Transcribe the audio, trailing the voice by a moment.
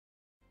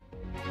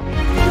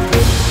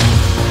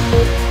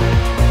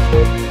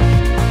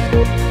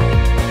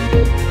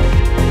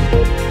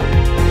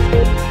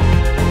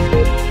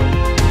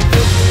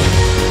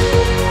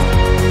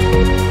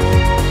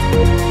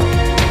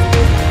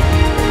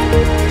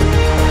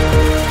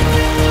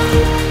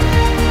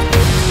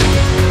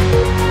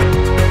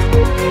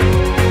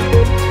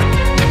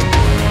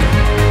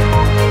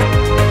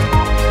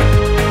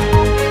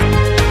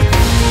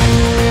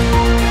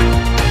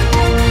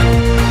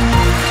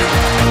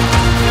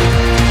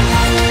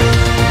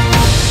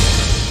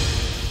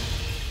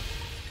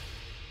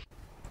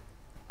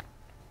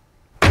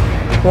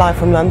Live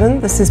from London,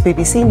 this is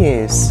BBC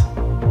News.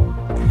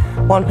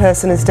 One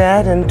person is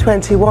dead and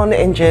 21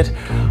 injured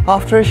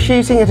after a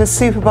shooting at a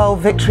Super Bowl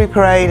victory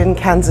parade in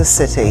Kansas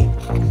City.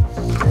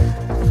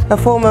 A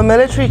former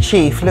military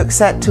chief looks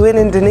set to win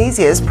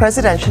Indonesia's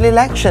presidential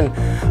election.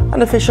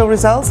 Unofficial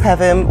results have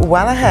him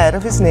well ahead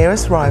of his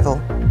nearest rival.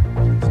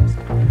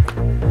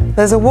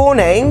 There's a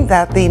warning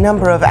that the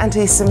number of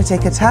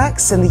anti-Semitic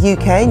attacks in the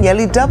UK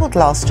nearly doubled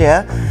last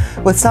year,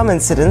 with some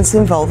incidents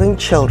involving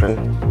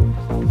children.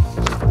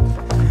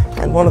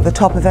 And one of the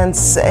top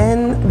events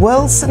in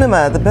world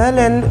cinema, the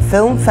Berlin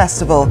Film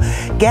Festival,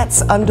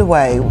 gets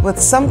underway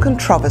with some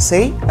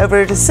controversy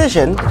over a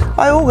decision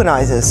by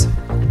organisers.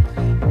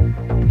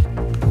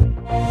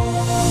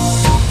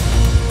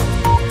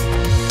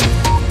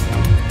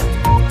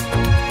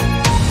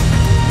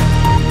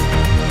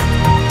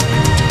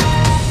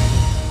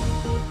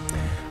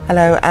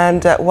 Hello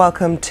and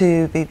welcome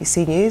to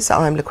BBC News.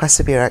 I'm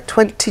Lukwesa Burak.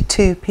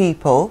 22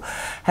 people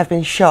have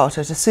been shot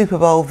at a Super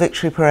Bowl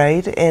victory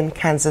parade in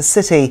Kansas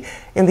City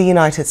in the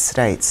United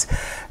States.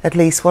 At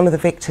least one of the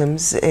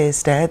victims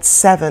is dead.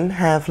 7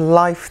 have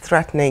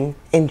life-threatening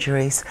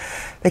injuries.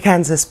 The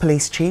Kansas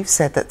police chief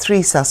said that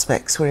 3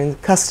 suspects were in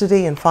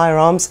custody and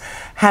firearms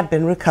had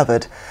been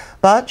recovered.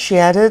 But she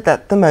added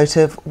that the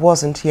motive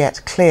wasn't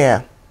yet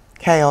clear.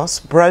 Chaos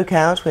broke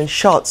out when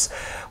shots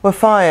were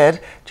fired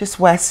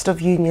just west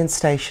of Union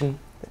Station.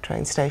 The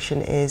train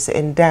station is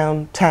in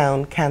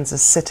downtown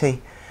Kansas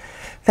City.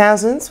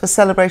 Thousands were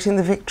celebrating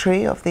the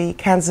victory of the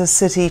Kansas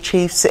City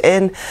Chiefs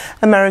in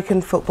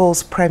American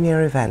football's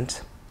premier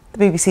event. The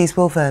BBC's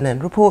Will Vernon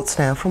reports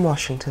now from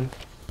Washington.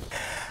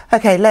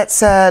 OK,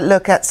 let's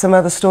look at some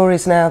other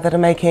stories now that are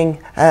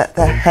making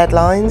the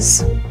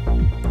headlines.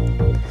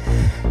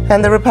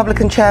 And the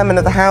Republican chairman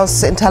of the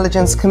House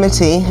Intelligence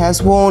Committee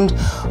has warned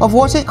of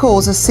what it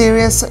calls a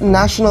serious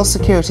national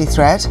security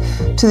threat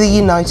to the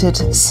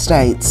United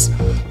States.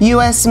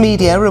 US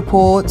media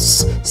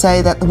reports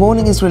say that the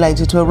warning is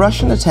related to a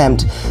Russian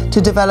attempt to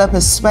develop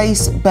a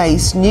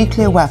space-based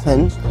nuclear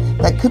weapon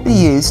that could be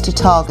used to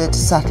target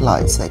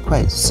satellites. They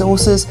quote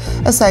sources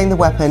as saying the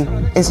weapon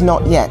is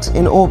not yet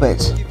in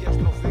orbit.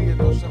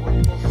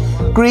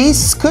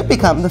 Greece could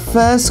become the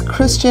first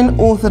Christian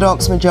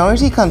Orthodox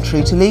majority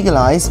country to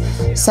legalise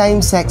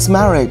same-sex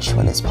marriage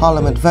when its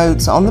parliament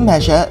votes on the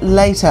measure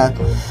later.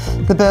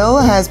 The bill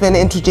has been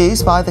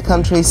introduced by the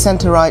country's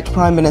centre-right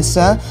Prime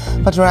Minister,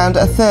 but around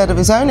a third of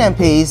his own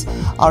MPs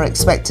are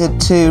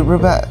expected to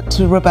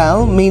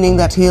rebel, meaning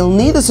that he'll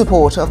need the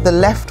support of the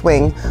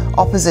left-wing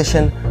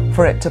opposition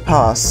for it to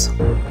pass.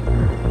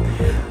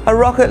 A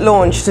rocket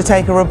launch to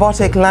take a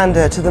robotic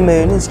lander to the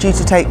moon is due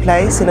to take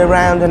place in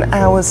around an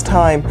hour's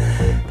time.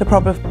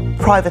 The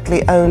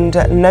privately owned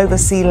Nova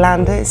Sea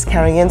lander is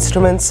carrying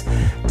instruments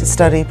to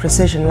study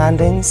precision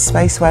landings,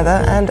 space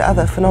weather and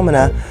other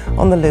phenomena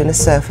on the lunar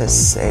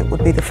surface. It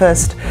would be the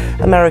first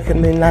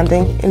American moon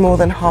landing in more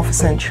than half a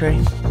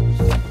century.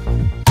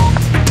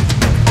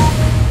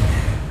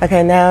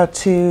 OK, now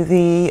to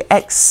the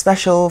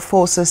ex-Special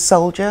Forces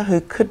soldier who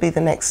could be the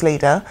next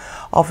leader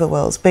of the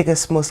world's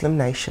biggest Muslim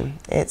nation.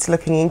 It's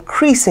looking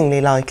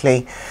increasingly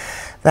likely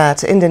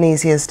that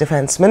Indonesia's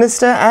defence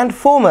minister and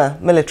former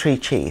military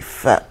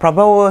chief,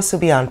 Prabowo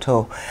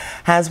Subianto,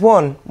 has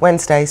won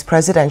Wednesday's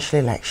presidential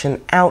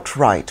election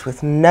outright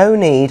with no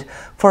need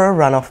for a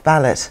runoff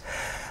ballot.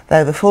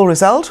 Though the full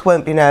result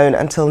won't be known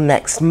until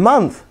next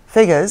month,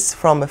 figures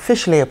from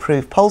officially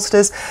approved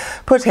pollsters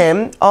put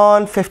him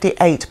on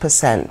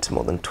 58%,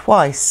 more than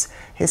twice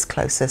his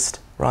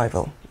closest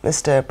rival.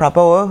 Mr.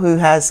 Prabowo, who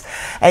has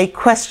a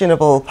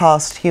questionable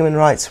past human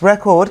rights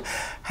record,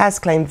 has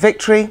claimed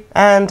victory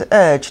and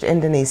urged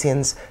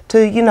Indonesians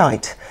to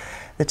unite.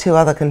 The 2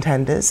 other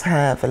contenders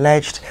have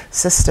alleged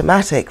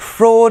systematic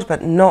fraud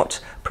but not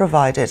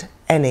provided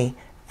any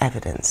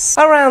evidence.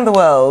 Around the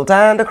world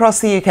and across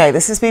the UK,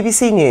 this is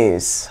BBC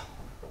News.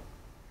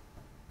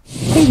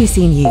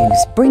 BBC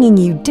News, bringing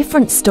you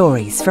different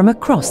stories from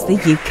across the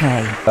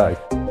UK.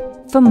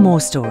 For more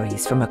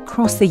stories from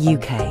across the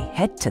UK,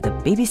 head to the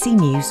BBC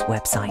News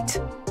website.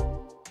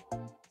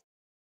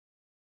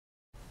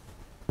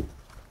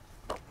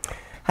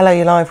 Hello,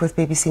 you're live with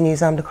BBC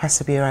News. I'm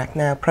Lukwesa Burak.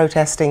 Now,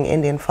 protesting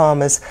Indian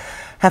farmers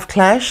have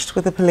clashed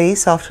with the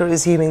police after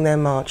resuming their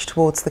march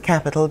towards the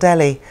capital,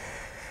 Delhi.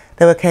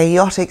 There were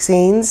chaotic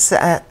scenes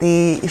at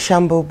the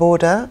Shambhu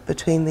border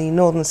between the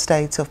northern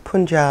states of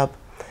Punjab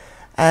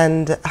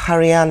and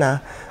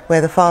Haryana,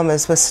 where the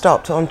farmers were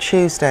stopped on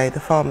Tuesday. The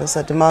farmers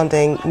are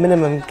demanding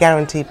minimum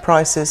guaranteed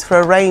prices for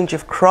a range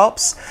of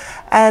crops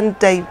and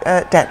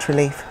debt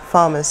relief.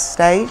 Farmers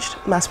staged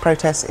mass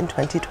protests in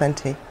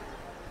 2020.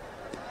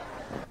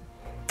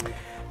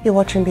 You're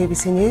watching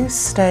BBC News.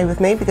 Stay with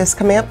me because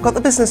coming up, got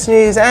the business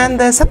news and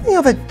there's something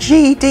of a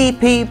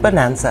GDP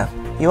bonanza.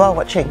 You are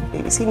watching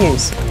BBC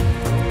News.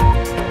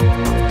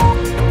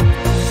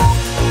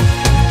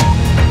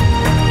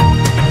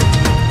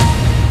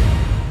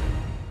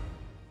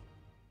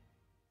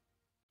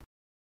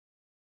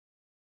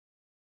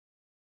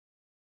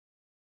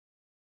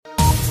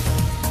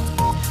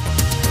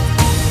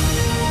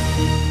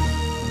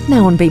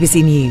 Now on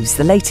BBC News,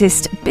 the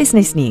latest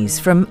business news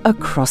from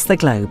across the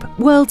globe.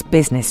 World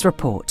Business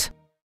Report.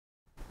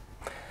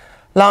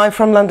 Live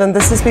from London,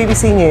 this is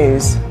BBC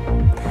News.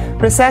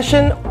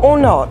 Recession or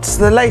not,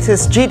 the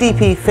latest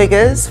GDP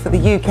figures for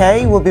the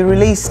UK will be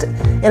released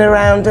in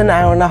around an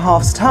hour and a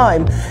half's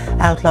time,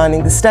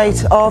 outlining the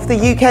state of the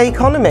UK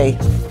economy.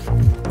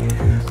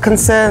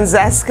 Concerns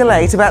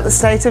escalate about the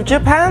state of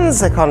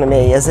Japan's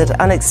economy as it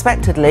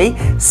unexpectedly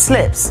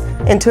slips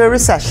into a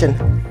recession.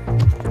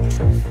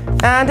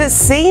 And it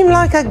seemed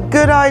like a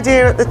good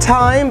idea at the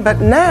time, but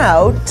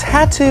now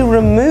tattoo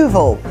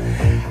removal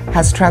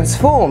has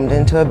transformed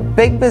into a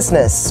big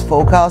business,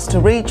 forecast to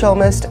reach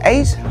almost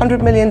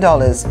 $800 million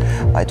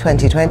by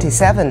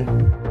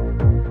 2027.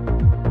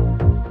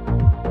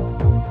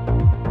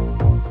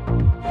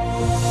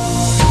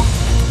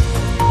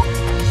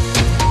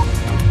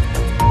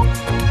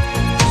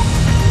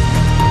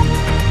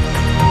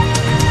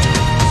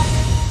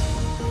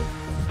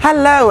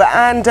 Hello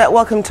and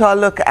welcome to our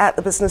look at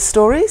the business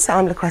stories.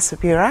 I'm Lukwesa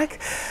Burak.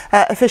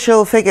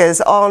 Official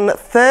figures on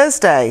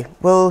Thursday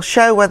will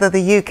show whether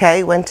the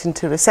UK went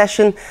into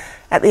recession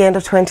at the end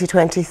of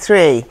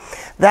 2023.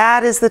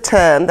 That is the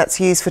term that's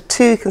used for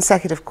 2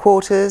 consecutive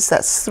quarters.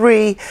 That's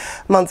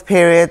 3-month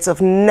periods of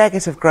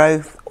negative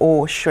growth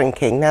or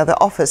shrinking. Now, the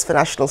Office for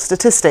National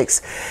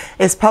Statistics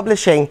is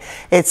publishing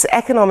its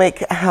economic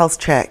health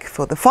check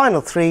for the final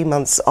 3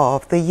 months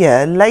of the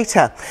year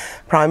later.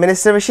 Prime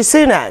Minister Rishi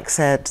Sunak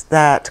said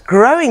that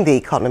growing the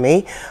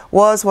economy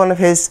was one of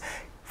his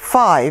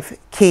 5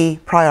 key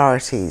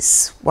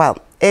priorities. Well,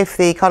 if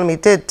the economy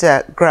did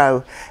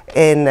grow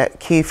in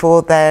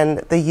Q4,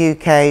 then the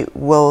UK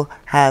will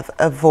have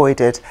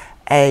avoided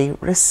a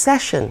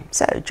recession.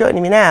 So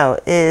joining me now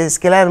is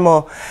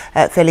Guillermo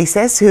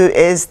Felices, who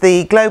is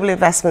the Global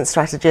Investment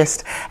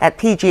Strategist at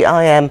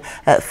PGIM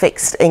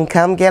Fixed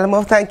Income.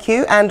 Guillermo, thank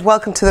you and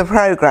welcome to the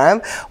programme.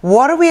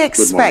 What are we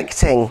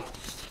expecting?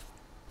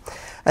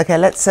 OK,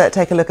 let's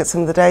take a look at some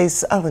of the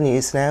day's other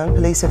news now.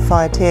 Police have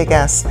fired tear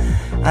gas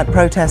at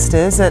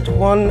protesters at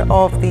one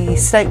of the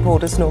state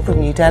borders north of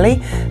New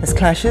Delhi as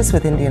clashes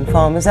with Indian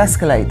farmers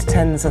escalate.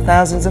 Tens of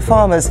thousands of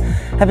farmers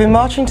have been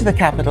marching to the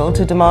capital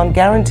to demand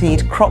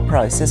guaranteed crop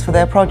prices for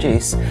their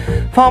produce.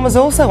 Farmers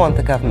also want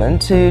the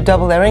government to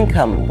double their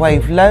income,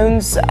 waive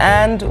loans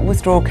and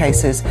withdraw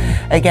cases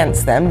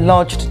against them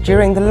lodged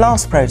during the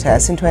last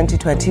protests in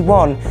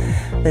 2021.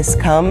 This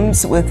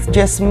comes with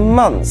just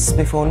months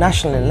before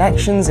national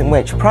elections in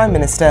which Prime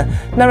Minister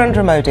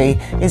Narendra Modi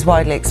is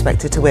widely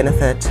expected to win a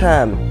 3rd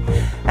term.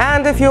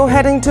 And if you're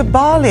heading to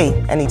Bali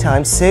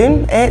anytime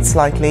soon, it's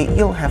likely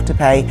you'll have to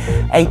pay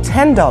a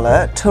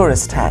 $10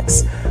 tourist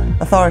tax.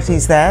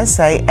 Authorities there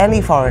say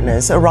any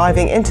foreigners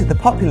arriving into the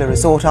popular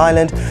resort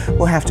island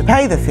will have to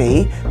pay the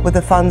fee, with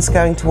the funds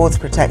going towards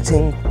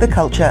protecting the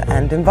culture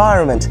and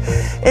environment.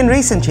 In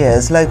recent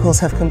years, locals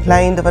have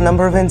complained of a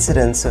number of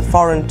incidents of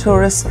foreign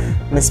tourists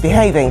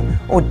misbehaving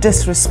or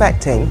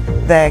disrespecting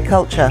their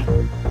culture.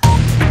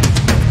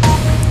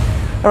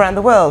 Around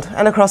the world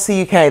and across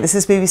the UK, this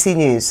is BBC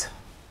News.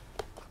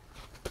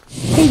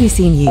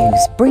 BBC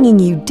News, bringing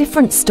you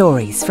different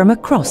stories from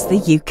across the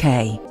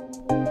UK.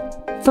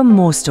 For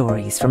more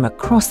stories from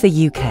across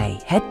the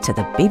UK, head to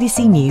the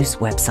BBC News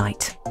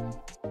website.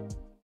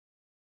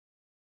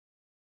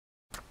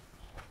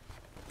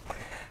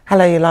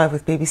 Hello, you're live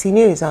with BBC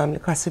News. I'm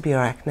Lukwesa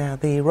Burak. Now,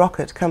 the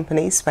rocket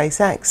company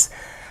SpaceX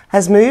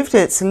has moved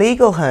its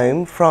legal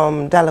home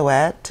from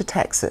Delaware to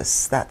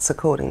Texas. That's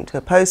according to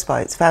a post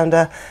by its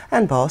founder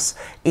and boss,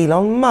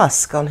 Elon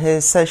Musk, on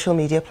his social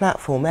media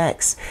platform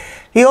X.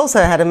 He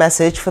also had a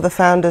message for the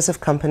founders of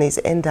companies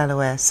in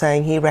Delaware,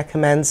 saying he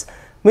recommends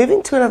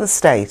moving to another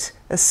state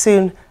as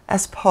soon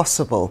as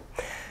possible.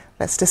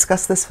 Let's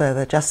discuss this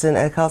further. Justin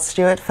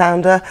Urquhart-Stewart,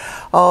 founder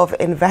of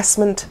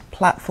investment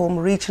platform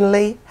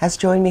Regionally, has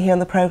joined me here on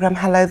the programme.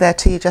 Hello there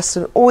to you,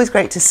 Justin. Always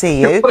great to see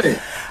you.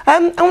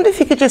 I wonder if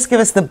you could just give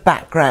us the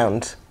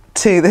background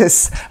to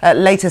this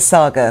latest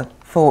saga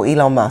for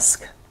Elon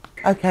Musk.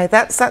 OK,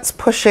 that's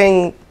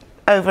pushing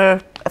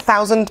over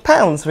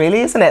 £1,000, really,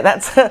 isn't it?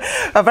 That's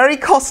a very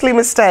costly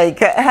mistake.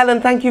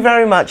 Helen, thank you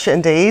very much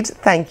indeed.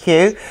 Thank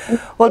you.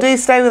 Well, do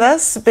stay with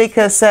us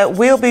because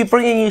we'll be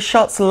bringing you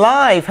shots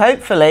live,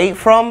 hopefully,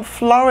 from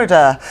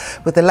Florida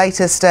with the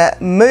latest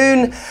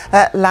moon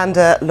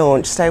lander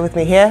launch. Stay with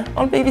me here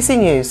on BBC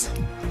News.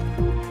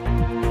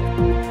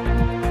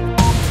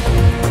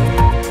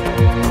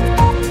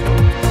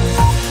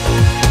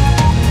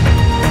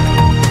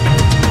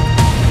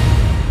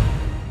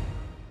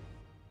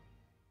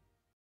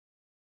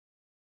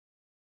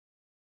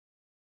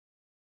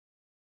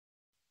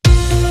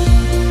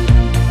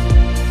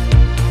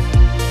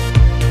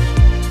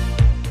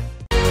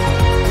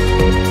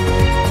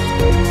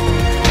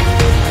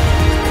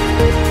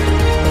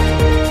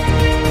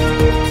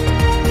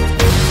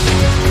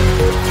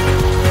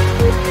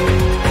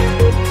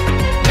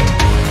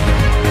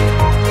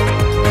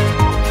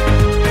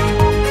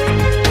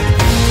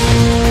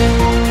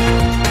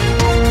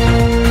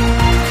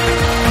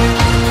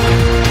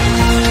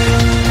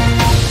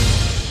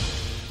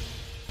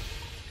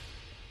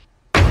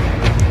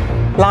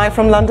 Live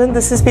from London,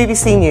 this is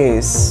BBC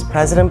News.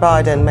 President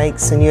Biden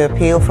makes a new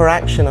appeal for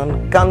action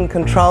on gun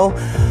control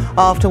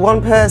after one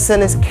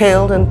person is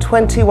killed and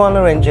 21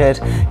 are injured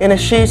in a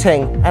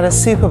shooting at a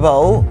Super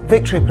Bowl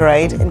victory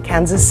parade in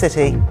Kansas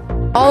City.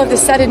 All of a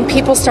sudden,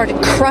 people started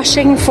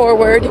crushing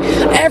forward.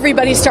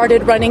 Everybody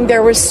started running.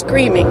 There was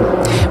screaming.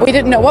 We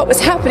didn't know what was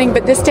happening,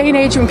 but this day and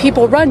age, when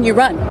people run, you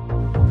run.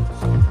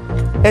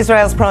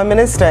 Israel's Prime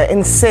Minister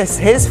insists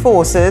his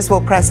forces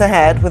will press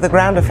ahead with a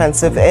ground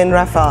offensive in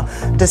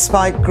Rafah,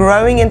 despite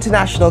growing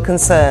international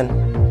concern.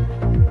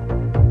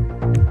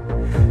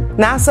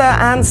 NASA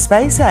and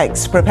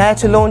SpaceX prepare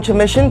to launch a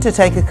mission to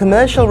take a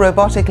commercial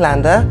robotic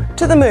lander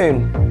to the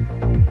moon.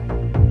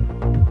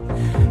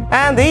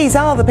 And these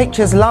are the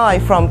pictures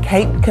live from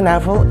Cape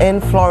Canaveral in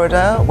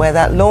Florida, where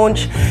that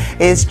launch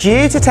is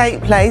due to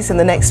take place in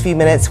the next few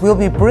minutes. We'll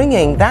be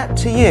bringing that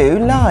to you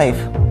live.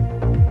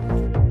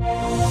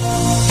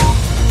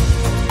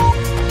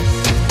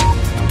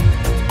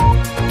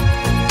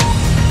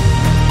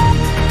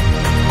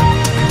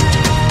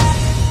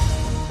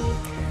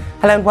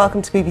 Hello and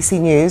welcome to BBC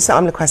News.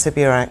 I'm Lukwesa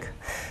Burak.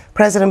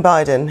 President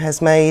Biden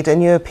has made a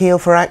new appeal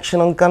for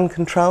action on gun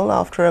control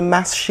after a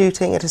mass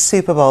shooting at a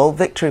Super Bowl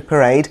victory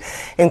parade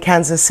in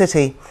Kansas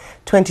City.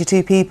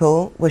 22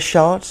 people were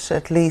shot.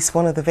 At least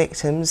one of the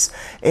victims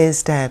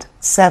is dead.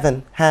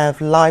 7 have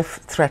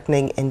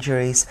life-threatening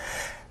injuries.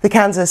 The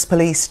Kansas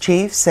police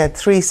chief said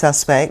 3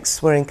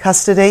 suspects were in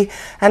custody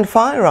and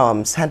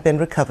firearms had been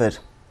recovered.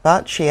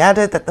 But she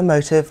added that the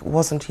motive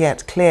wasn't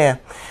yet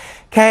clear.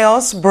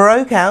 Chaos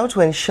broke out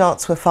when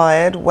shots were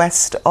fired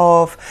west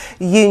of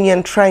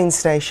Union train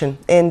station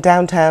in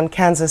downtown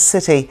Kansas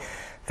City.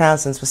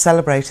 Thousands were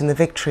celebrating the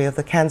victory of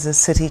the Kansas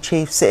City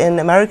Chiefs in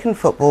American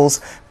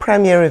football's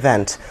premier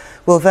event.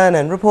 Will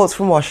Vernon reports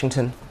from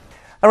Washington.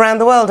 Around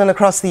the world and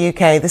across the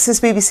UK, this is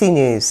BBC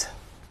News.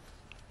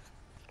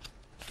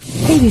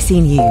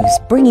 BBC News,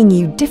 bringing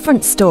you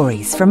different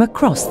stories from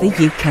across the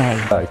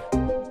UK.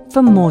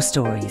 For more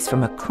stories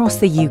from across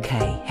the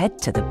UK, head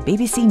to the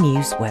BBC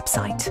News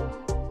website.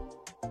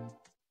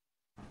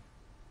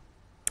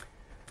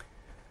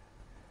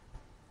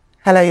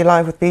 Hello, you're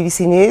live with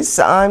BBC News.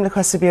 I'm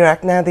Lukwesa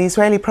Burak. Now, the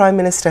Israeli Prime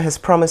Minister has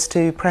promised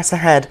to press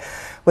ahead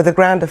with a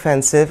ground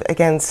offensive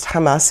against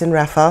Hamas in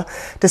Rafah,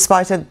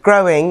 despite a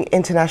growing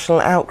international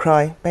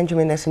outcry.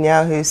 Benjamin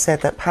Netanyahu said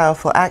that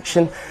powerful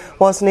action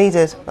was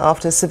needed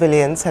after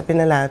civilians had been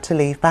allowed to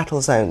leave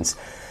battle zones.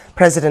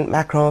 President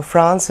Macron of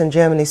France and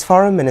Germany's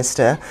foreign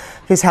minister,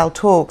 who's held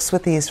talks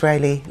with the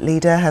Israeli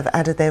leader, have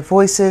added their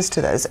voices to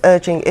those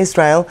urging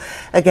Israel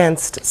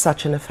against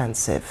such an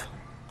offensive.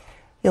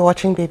 You're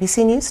watching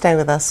BBC News. Stay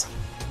with us.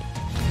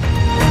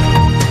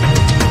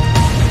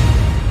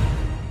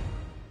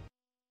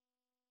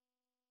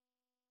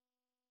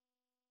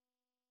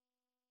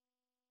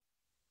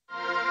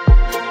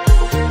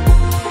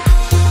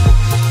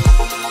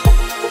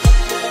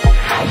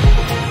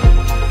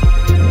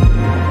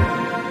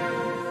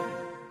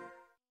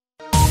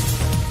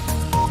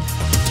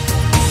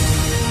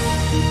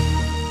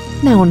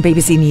 Now on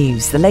BBC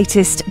News, the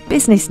latest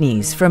business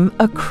news from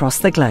across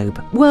the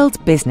globe.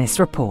 World Business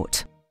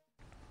Report.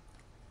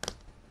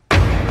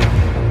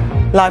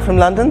 Live from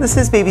London, this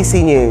is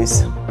BBC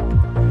News.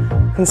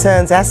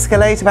 Concerns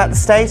escalate about the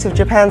state of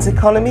Japan's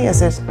economy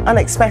as it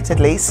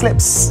unexpectedly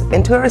slips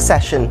into a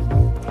recession.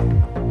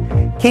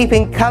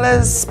 Keeping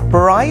colours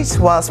bright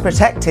whilst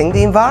protecting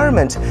the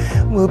environment.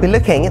 We'll be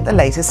looking at the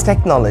latest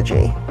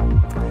technology.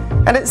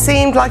 And it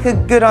seemed like a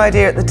good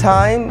idea at the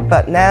time,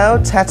 but now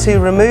tattoo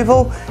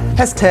removal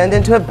has turned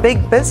into a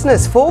big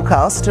business,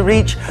 forecast to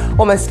reach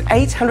almost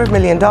 $800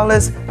 million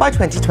by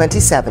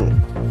 2027.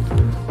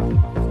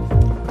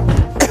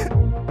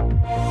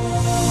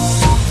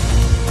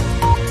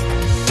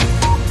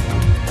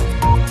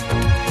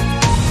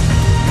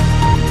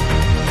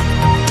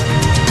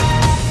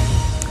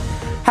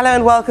 Hello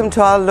and welcome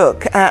to our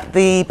look at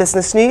the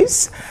business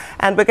news.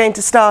 And we're going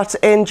to start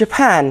in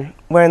Japan,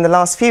 where in the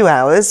last few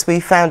hours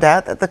we found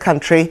out that the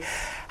country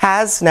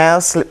has now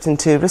slipped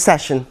into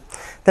recession.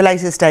 The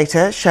latest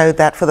data showed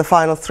that for the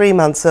final 3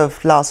 months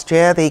of last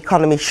year, the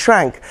economy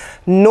shrank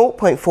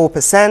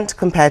 0.4%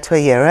 compared to a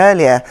year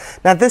earlier.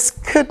 Now, this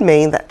could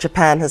mean that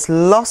Japan has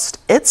lost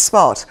its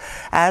spot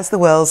as the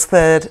world's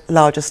 3rd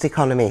largest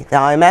economy. The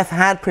IMF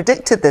had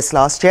predicted this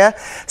last year,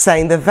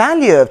 saying the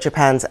value of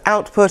Japan's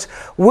output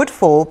would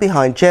fall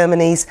behind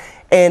Germany's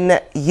in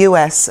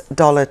US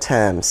dollar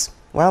terms.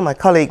 Well, my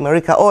colleague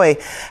Marika Oy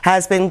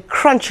has been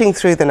crunching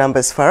through the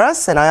numbers for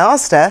us, and I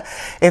asked her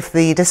if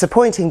the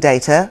disappointing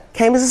data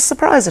came as a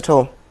surprise at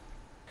all.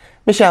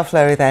 Michelle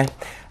Fleury there.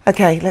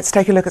 OK, let's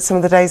take a look at some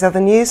of the day's other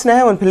news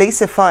now. And police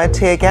have fired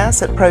tear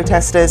gas at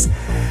protesters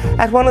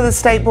at one of the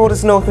state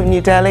borders north of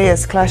New Delhi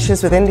as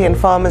clashes with Indian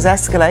farmers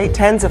escalate.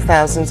 Tens of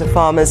thousands of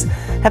farmers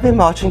have been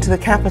marching to the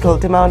capital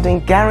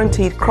demanding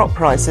guaranteed crop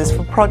prices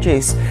for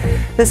produce.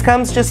 This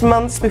comes just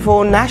months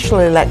before national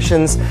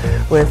elections,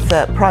 with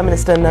Prime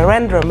Minister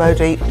Narendra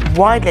Modi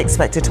widely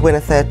expected to win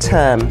a 3rd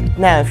term.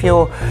 Now, if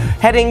you're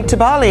heading to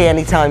Bali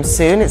anytime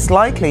soon, it's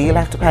likely you'll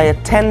have to pay a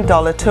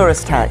 $10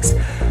 tourist tax.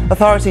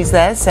 Authorities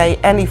there say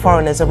any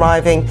foreigners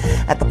arriving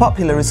at the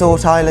popular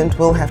resort island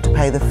will have to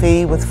pay the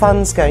fee, with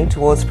funds going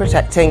towards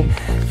protecting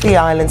the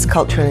island's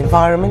culture and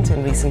environment.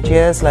 In recent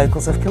years,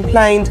 locals have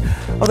complained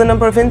of the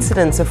number of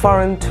incidents of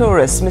foreign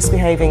tourists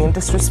misbehaving and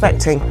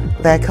disrespecting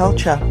their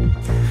culture.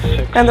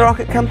 And the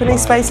rocket company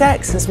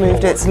SpaceX has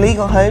moved its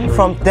legal home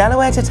from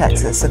Delaware to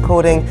Texas,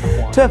 according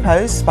to a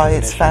post by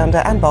its founder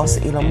and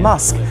boss Elon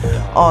Musk.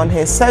 On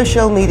his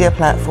social media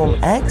platform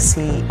X,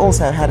 he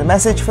also had a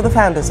message for the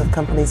founders of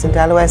companies in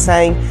Delaware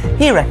saying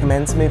he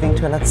recommends moving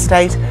to another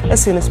state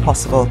as soon as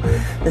possible.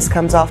 This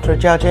comes after a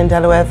judge in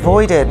Delaware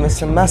voided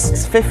Mr.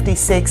 Musk's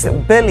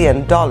 $56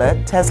 billion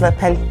Tesla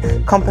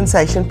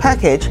compensation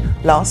package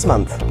last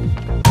month.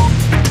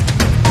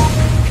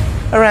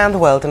 Around the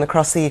world and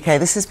across the UK,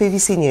 this is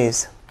BBC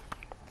News.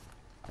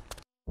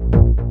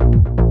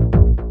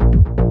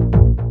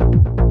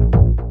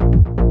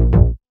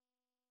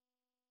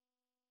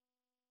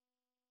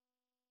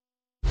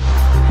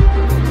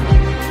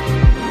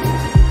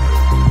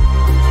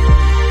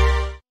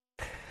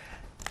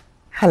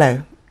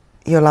 Hello,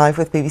 you're live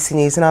with BBC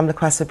News and I'm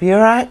Lukwesa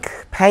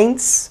Burak.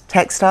 Paints,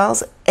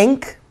 textiles,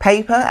 ink,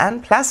 paper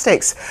and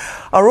plastics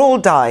are all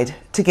dyed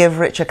to give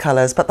richer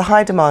colours, but the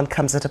high demand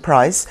comes at a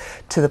price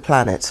to the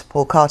planet.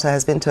 Paul Carter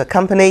has been to a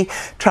company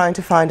trying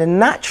to find a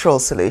natural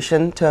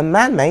solution to a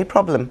man-made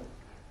problem.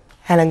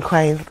 Helen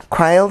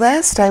Quayle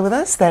there, stay with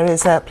us. There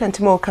is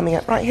plenty more coming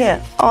up right here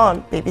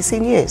on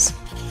BBC News.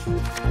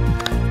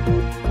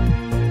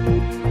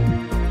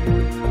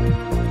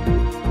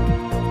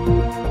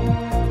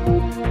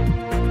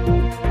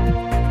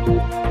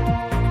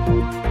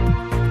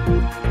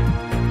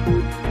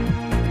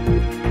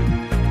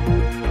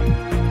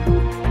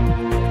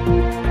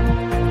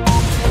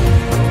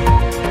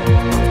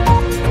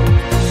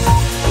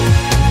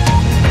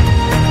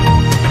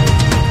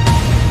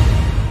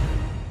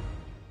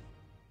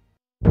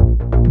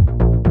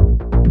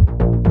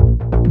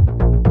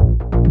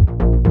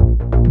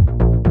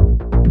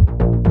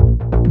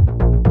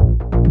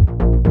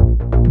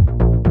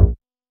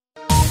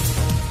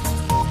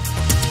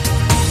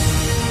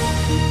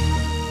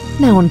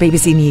 Now on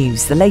BBC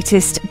News, the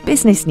latest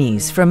business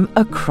news from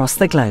across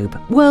the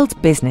globe.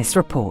 World Business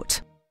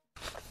Report.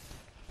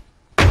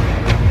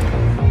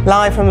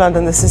 Live from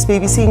London, this is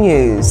BBC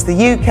News.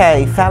 The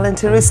UK fell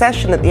into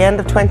recession at the end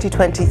of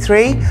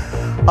 2023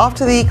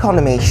 after the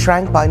economy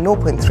shrank by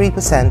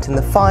 0.3% in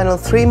the final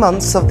 3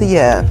 months of the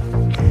year.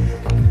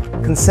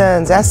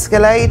 Concerns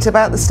escalate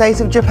about the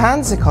state of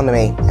Japan's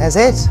economy as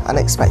it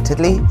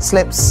unexpectedly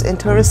slips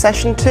into a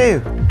recession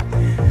too.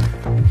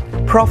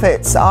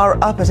 Profits are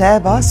up at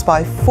Airbus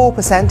by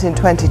 4% in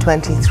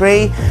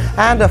 2023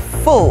 and a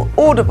full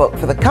order book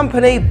for the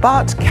company,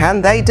 but can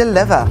they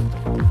deliver?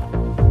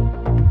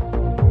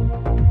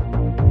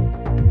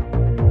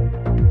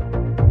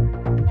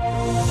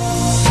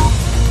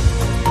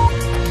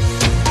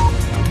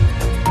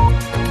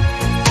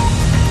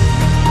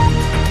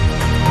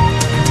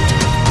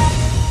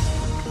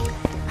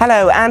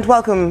 Hello and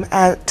welcome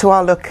to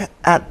our look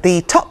at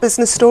the top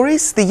business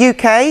stories. The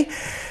UK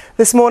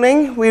this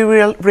morning, we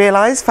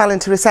realised, fell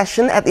into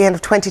recession at the end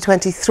of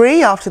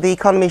 2023 after the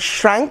economy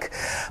shrank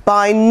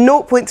by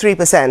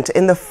 0.3%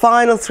 in the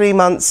final 3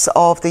 months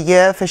of the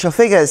year. Official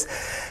figures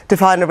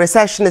define a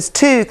recession as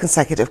 2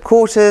 consecutive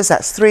quarters,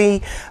 that's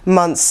 3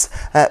 months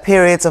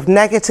periods of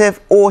negative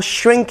or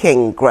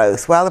shrinking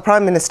growth. Well, the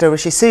Prime Minister,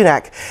 Rishi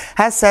Sunak,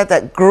 has said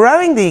that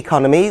growing the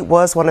economy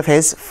was one of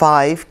his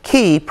 5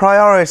 key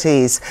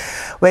priorities.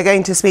 We're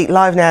going to speak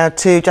live now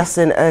to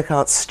Justin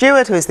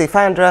Urquhart-Stewart, who is the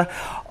founder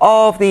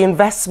of the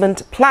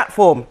investment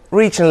platform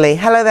regionally.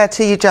 Hello there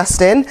to you,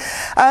 Justin.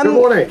 Good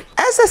morning.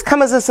 Has this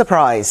come as a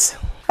surprise?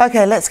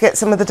 OK, let's get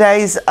some of the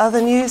day's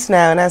other news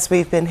now. And as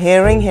we've been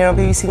hearing here on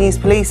BBC News,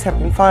 police have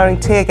been firing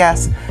tear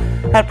gas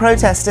at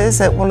protesters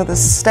at one of the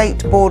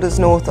state borders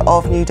north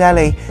of New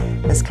Delhi.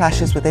 As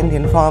clashes with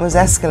Indian farmers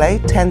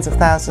escalate, tens of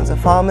thousands of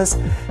farmers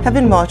have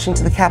been marching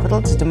to the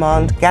capital to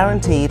demand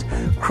guaranteed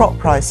crop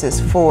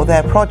prices for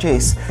their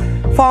produce.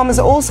 Farmers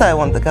also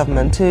want the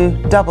government to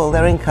double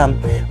their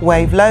income,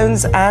 waive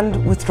loans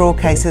and withdraw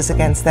cases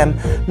against them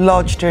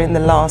lodged during the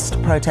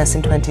last protests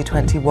in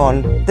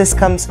 2021. This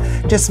comes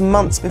just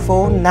months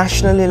before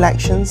national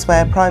elections,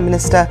 where Prime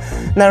Minister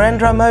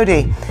Narendra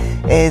Modi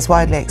is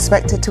widely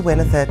expected to win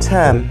a 3rd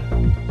term.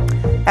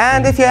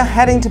 And if you're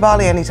heading to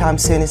Bali anytime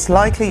soon, it's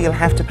likely you'll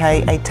have to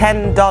pay a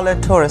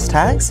 $10 tourist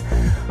tax.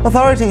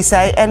 Authorities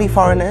say any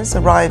foreigners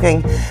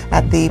arriving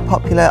at the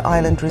popular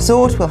island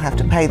resort will have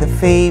to pay the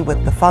fee,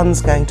 with the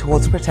funds going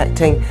towards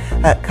protecting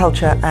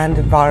culture and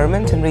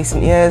environment. In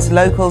recent years,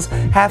 locals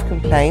have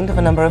complained of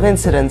a number of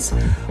incidents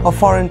of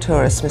foreign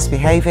tourists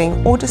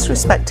misbehaving or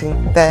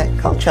disrespecting their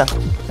culture.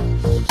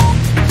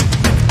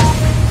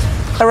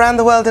 Around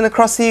the world and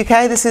across the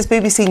UK, this is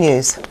BBC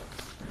News.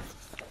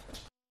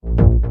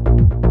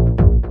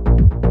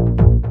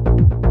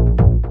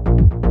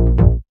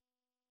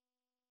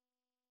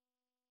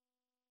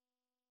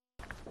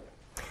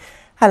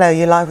 Hello,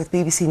 you're live with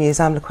BBC News.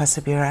 I'm Lukwesa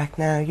Burak.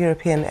 Now,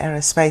 European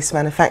aerospace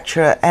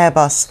manufacturer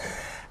Airbus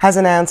has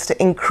announced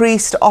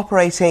increased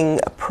operating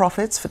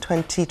profits for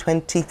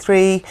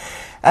 2023,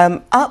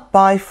 up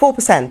by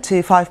 4%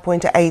 to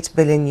 5.8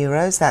 billion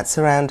euros. That's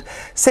around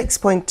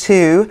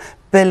 $6.2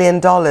 billion.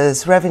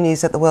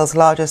 Revenues at the world's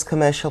largest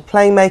commercial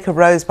plane maker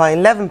rose by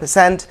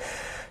 11%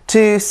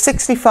 to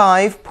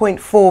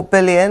 65.4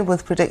 billion,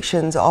 with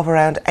predictions of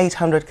around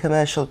 800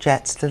 commercial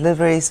jet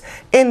deliveries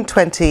in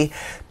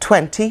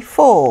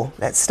 2024.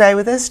 Let's stay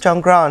with us.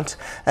 John Grant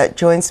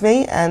joins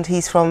me, and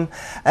he's from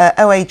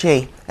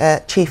OAG,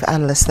 chief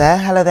analyst there.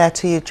 Hello there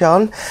to you,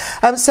 John.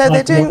 So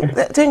they're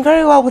doing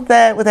very well with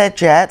their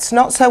jets,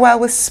 not so well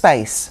with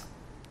space.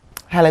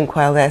 Helen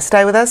Quayle there.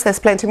 Stay with us. There's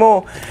plenty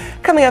more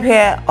coming up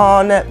here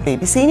on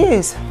BBC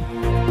News.